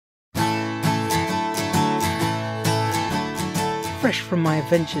Fresh from my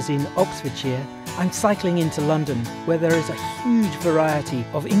adventures in Oxfordshire, I'm cycling into London, where there is a huge variety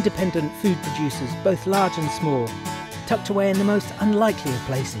of independent food producers, both large and small, tucked away in the most unlikely of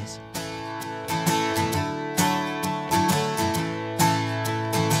places.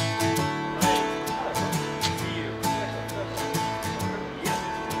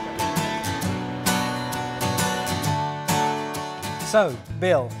 So,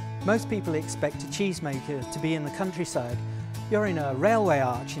 Bill, most people expect a cheesemaker to be in the countryside. You're in a railway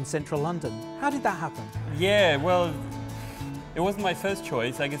arch in central London. How did that happen? Yeah, well, it wasn't my first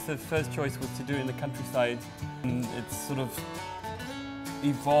choice. I guess the first choice was to do it in the countryside. And it's sort of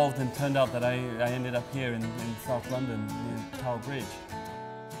evolved and turned out that I ended up here in South London, near Tower Bridge.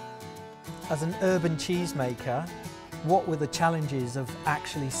 As an urban cheesemaker, what were the challenges of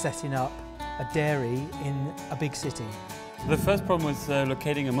actually setting up a dairy in a big city? The first problem was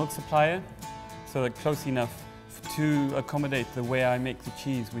locating a milk supplier, so that close enough to accommodate the way I make the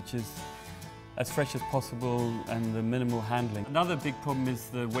cheese, which is as fresh as possible and the minimal handling. Another big problem is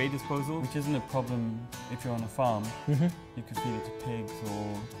the whey disposal, which isn't a problem if you're on a farm. You can feed it to pigs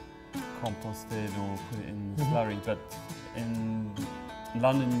or compost it or put it in slurry, but in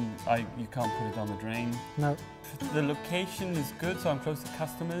London you can't put it down the drain. No. The location is good, so I'm close to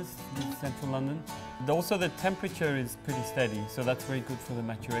customers in central London. Also the temperature is pretty steady, so that's very good for the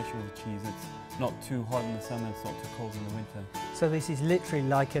maturation of the cheese. It's not too hot in the summer, it's not too cold in the winter. So this is literally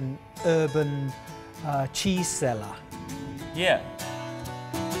like an urban cheese cellar? Yeah.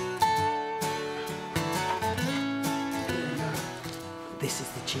 This is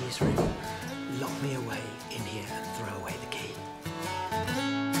the cheese room. Lock me away in here and throw away the key.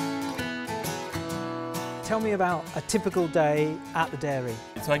 Tell me about a typical day at the dairy.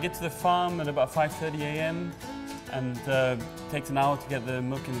 So I get to the farm at about 5:30 a.m. and it takes an hour to get the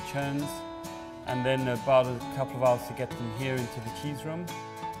milk in the churns, and then about a couple of hours to get them here into the cheese room.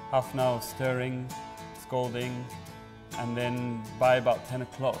 Half an hour of stirring, scalding, and then by about 10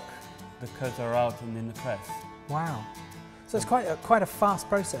 o'clock the curds are out and in the press. Wow. So it's quite a fast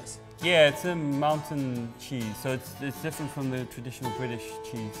process. Yeah, it's a mountain cheese, so it's different from the traditional British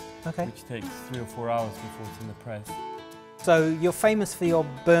cheese, which takes 3 or 4 hours before it's in the press. So you're famous for your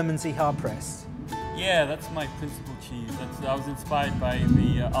Bermondsey hard press? Yeah, that's my principal cheese. I was inspired by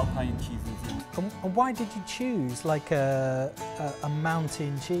the Alpine cheeses. And why did you choose like a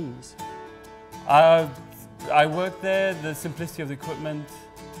mountain cheese? I worked there, the simplicity of the equipment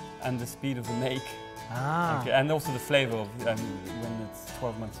and the speed of the make. Ah. Okay, and also the flavour of when it's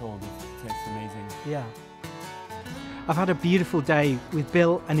 12 months old, it tastes amazing. Yeah. I've had a beautiful day with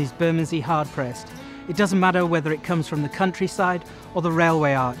Bill and his Bermondsey hard pressed. It doesn't matter whether it comes from the countryside or the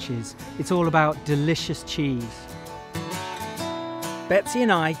railway arches, it's all about delicious cheese. Betsy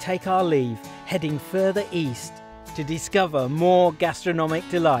and I take our leave, heading further east to discover more gastronomic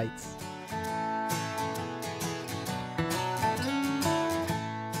delights.